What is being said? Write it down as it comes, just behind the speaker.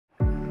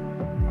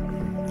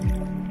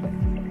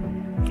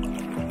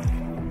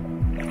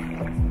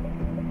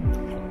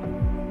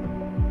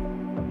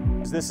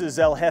because this is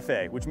El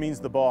Jefe, which means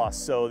the boss.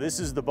 So this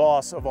is the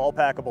boss of all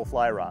packable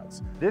fly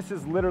rods. This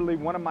is literally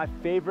one of my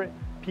favorite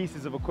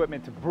pieces of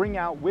equipment to bring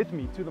out with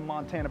me to the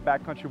Montana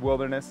backcountry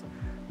wilderness.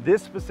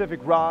 This specific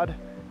rod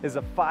is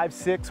a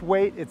 5'6"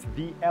 weight. It's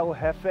the El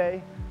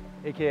Jefe,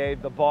 AKA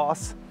the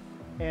boss,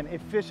 and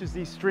it fishes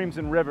these streams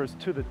and rivers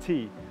to the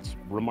T. It's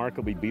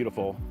remarkably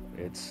beautiful.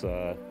 It's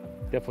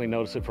definitely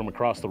notice it from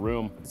across the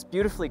room. It's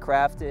beautifully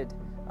crafted.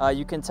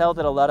 You can tell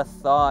that a lot of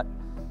thought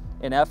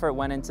and effort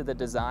went into the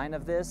design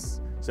of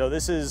this. So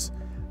this is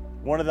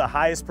one of the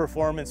highest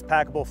performance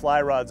packable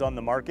fly rods on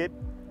the market,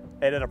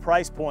 and at a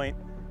price point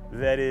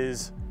that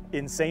is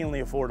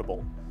insanely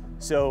affordable.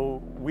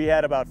 So we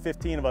had about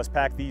 15 of us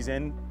pack these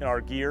in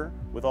our gear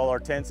with all our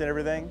tents and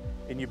everything,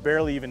 and you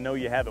barely even know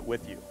you have it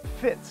with you.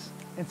 Fits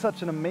in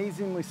such an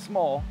amazingly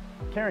small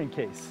carrying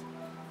case.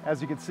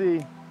 As you can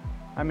see,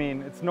 I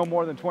mean, it's no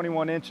more than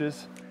 21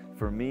 inches.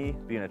 For me,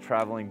 being a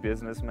traveling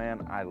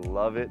businessman, I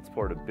love its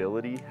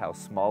portability, how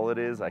small it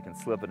is. I can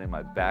slip it in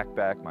my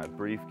backpack, my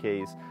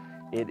briefcase.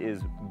 It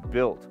is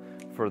built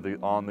for the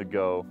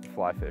on-the-go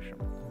fly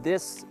fisherman.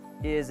 This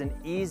is an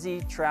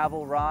easy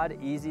travel rod,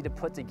 easy to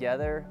put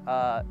together.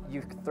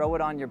 You throw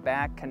it on your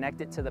back,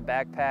 connect it to the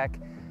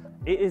backpack.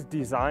 It is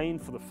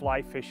designed for the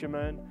fly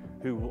fisherman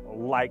who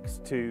likes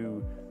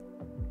to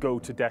go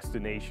to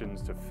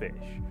destinations to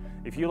fish.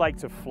 If you like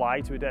to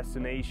fly to a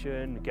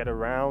destination, get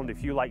around,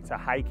 if you like to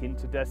hike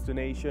into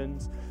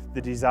destinations,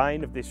 the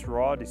design of this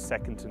rod is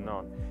second to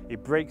none.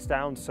 It breaks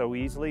down so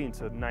easily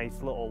into a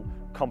nice little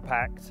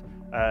compact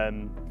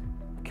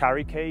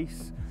carry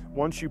case.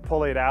 Once you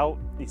pull it out,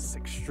 it's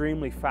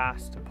extremely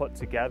fast to put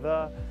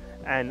together.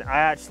 And I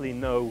actually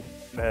know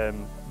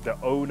the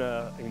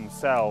owner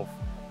himself,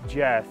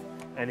 Jeff,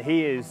 and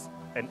he is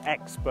an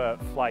expert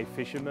fly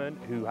fisherman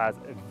who has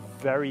a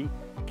very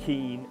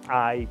keen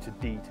eye to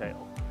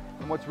detail.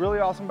 And what's really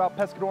awesome about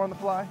Pescador on the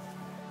Fly,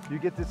 you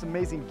get this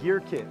amazing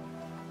gear kit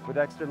with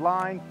extra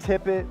line,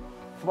 tippet,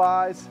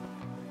 flies.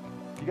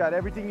 You got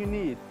everything you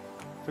need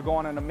to go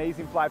on an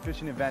amazing fly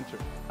fishing adventure.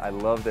 I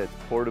love that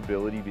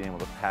portability, being able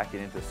to pack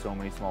it into so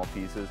many small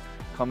pieces.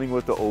 Coming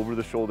with the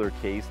over-the-shoulder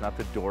case, not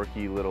the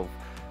dorky little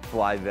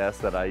fly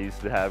vest that I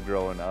used to have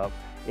growing up.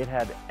 It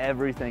had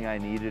everything I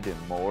needed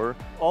and more.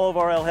 All of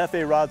our El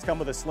Jefe rods come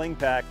with a sling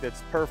pack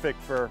that's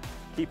perfect for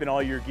keeping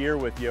all your gear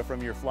with you,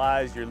 from your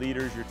flies, your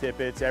leaders, your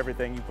tippets,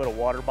 everything. You put a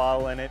water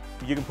bottle in it.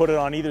 You can put it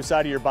on either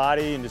side of your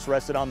body and just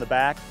rest it on the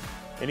back.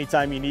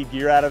 Anytime you need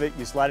gear out of it,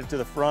 you slide it to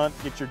the front,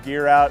 get your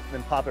gear out, and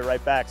then pop it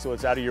right back so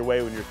it's out of your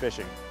way when you're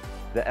fishing.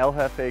 The El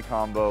Jefe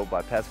combo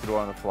by Pescador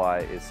on the Fly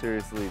is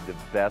seriously the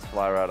best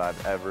fly rod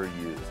I've ever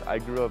used. I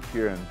grew up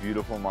here in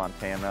beautiful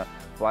Montana,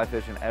 fly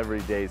fishing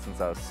every day since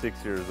I was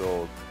 6 years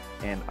old,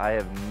 and I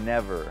have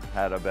never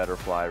had a better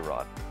fly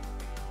rod.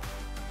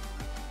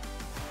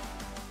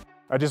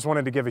 I just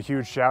wanted to give a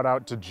huge shout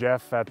out to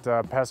Jeff at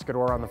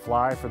Pescador on the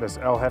Fly for this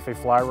El Jefe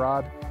fly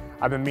rod.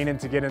 I've been meaning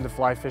to get into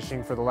fly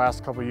fishing for the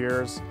last couple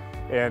years,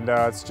 and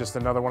it's just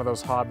another one of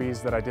those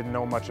hobbies that I didn't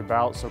know much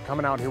about. So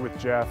coming out here with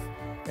Jeff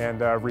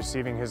and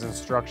receiving his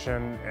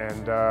instruction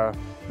and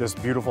this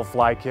beautiful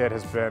fly kit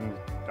has been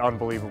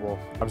unbelievable.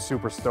 I'm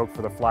super stoked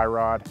for the fly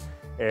rod,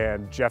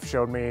 and Jeff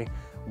showed me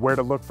where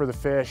to look for the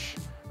fish,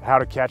 how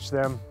to catch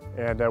them,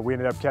 and we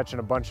ended up catching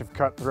a bunch of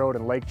cutthroat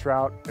and lake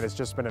trout, and it's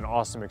just been an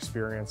awesome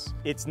experience.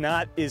 It's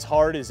not as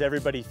hard as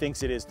everybody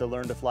thinks it is to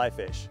learn to fly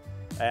fish.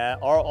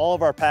 All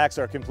of our packs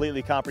are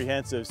completely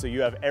comprehensive, so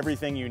you have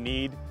everything you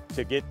need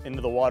to get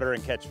into the water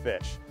and catch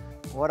fish.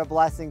 What a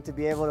blessing to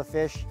be able to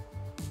fish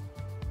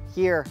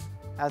here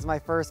as my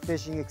first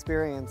fishing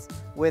experience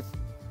with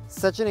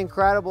such an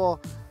incredible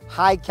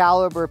high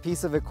caliber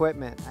piece of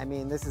equipment. I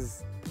mean, this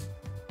is...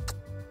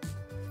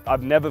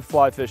 I've never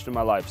fly fished in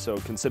my life, so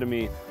consider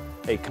me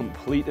a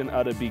complete and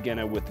utter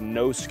beginner with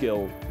no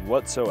skill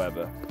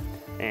whatsoever.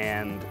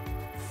 And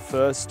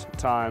first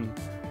time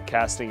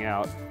casting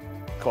out,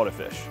 caught a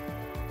fish.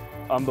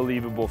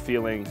 Unbelievable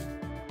feeling.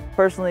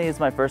 Personally, it's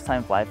my first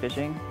time fly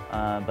fishing,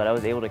 but I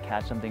was able to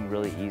catch something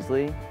really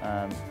easily.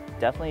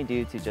 Definitely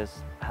due to just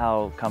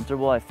how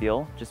comfortable I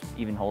feel, just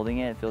even holding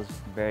it. It feels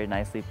very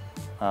nicely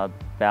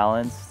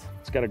balanced.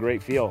 It's got a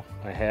great feel.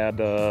 I had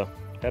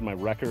my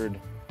record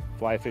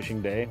fly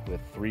fishing day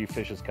with 3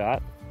 fishes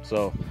caught,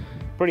 so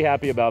pretty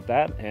happy about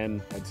that,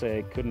 and I'd say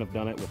I couldn't have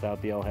done it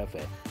without the El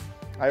Jefe.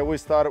 I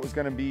always thought it was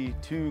going to be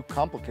too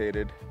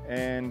complicated,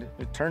 and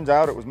it turns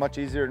out it was much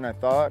easier than I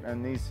thought,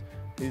 and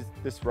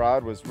this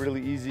rod was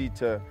really easy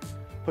to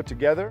put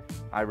together.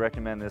 I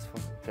recommend this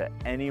to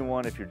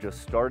anyone if you're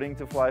just starting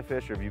to fly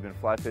fish, or if you've been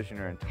fly fishing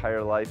your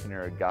entire life and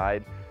you're a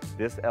guide.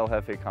 This El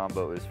Jefe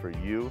combo is for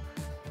you.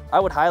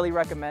 I would highly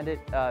recommend it.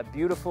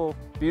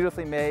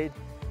 Beautifully made.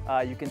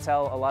 You can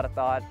tell a lot of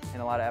thought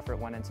and a lot of effort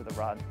went into the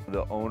rod.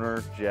 The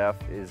owner, Jeff,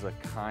 is a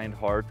kind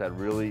heart that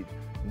really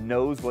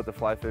knows what the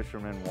fly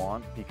fishermen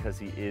want because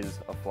he is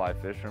a fly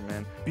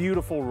fisherman.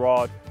 Beautiful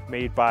rod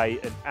made by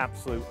an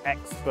absolute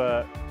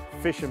expert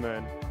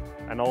fisherman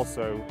and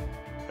also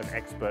an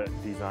expert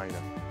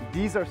designer.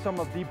 These are some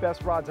of the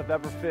best rods I've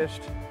ever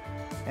fished.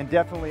 and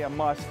definitely a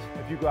must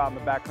if you go out in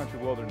the backcountry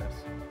wilderness.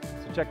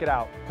 So check it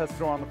out,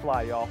 Pescador on the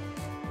Fly, y'all.